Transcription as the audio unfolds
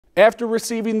After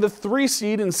receiving the 3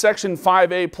 seed in Section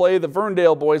 5A play, the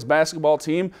Verndale boys basketball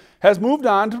team has moved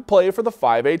on to play for the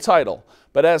 5A title.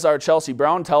 But as our Chelsea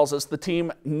Brown tells us, the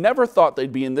team never thought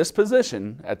they'd be in this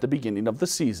position at the beginning of the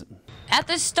season. At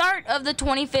the start of the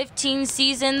 2015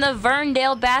 season, the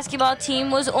Verndale basketball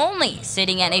team was only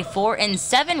sitting at a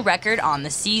 4-7 record on the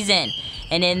season.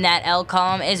 And in that L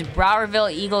column is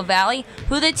Browerville Eagle Valley,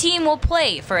 who the team will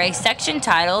play for a section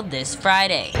title this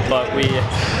Friday. But we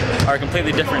are a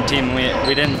completely different team.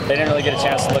 They didn't really get a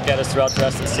chance to look at us throughout the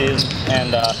rest of the season,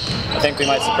 and I think we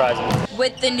might surprise them.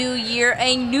 With the new year,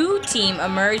 a new team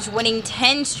emerged, winning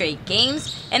 10 straight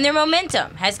games, and their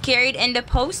momentum has carried into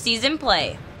postseason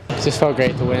play. It just felt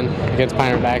great to win against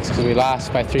Pioneer Backs because we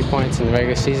lost by 3 points in the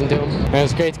regular season to them. And it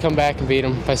was great to come back and beat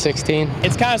them by 16.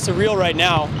 It's kind of surreal right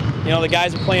now. You know, the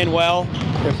guys are playing well.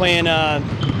 They're playing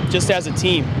just as a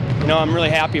team. You know, I'm really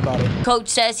happy about it. Coach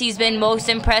says he's been most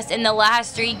impressed in the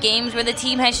last 3 games where the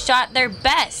team has shot their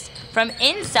best from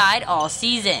inside all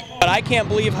season. But I can't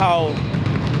believe how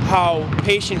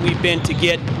patient we've been to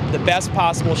get the best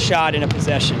possible shot in a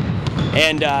possession.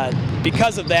 And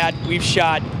because of that, we've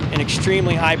shot an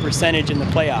extremely high percentage in the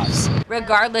playoffs.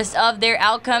 Regardless of their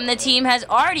outcome, the team has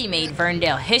already made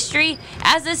Verndale history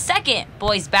as the second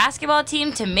boys basketball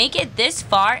team to make it this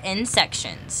far in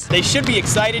sections. They should be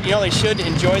excited, you know, they should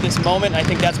enjoy this moment. I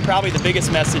think that's probably the biggest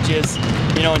message is,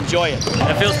 you know, enjoy it.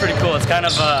 It feels pretty cool. It's kind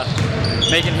of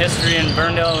making history in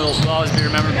Verndale. Will always be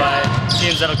remembered by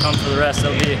teams that'll come for the rest.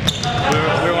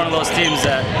 We're one of those teams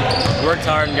that worked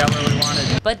hard and got where we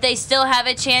wanted. But they still have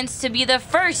a chance to be the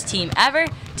first team ever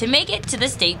to make it to the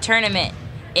state tournament.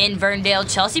 In Verndale,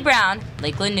 Chelsea Brown,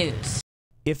 Lakeland News.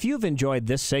 If you've enjoyed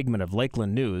this segment of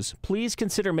Lakeland News, please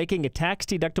consider making a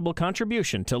tax-deductible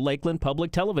contribution to Lakeland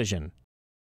Public Television.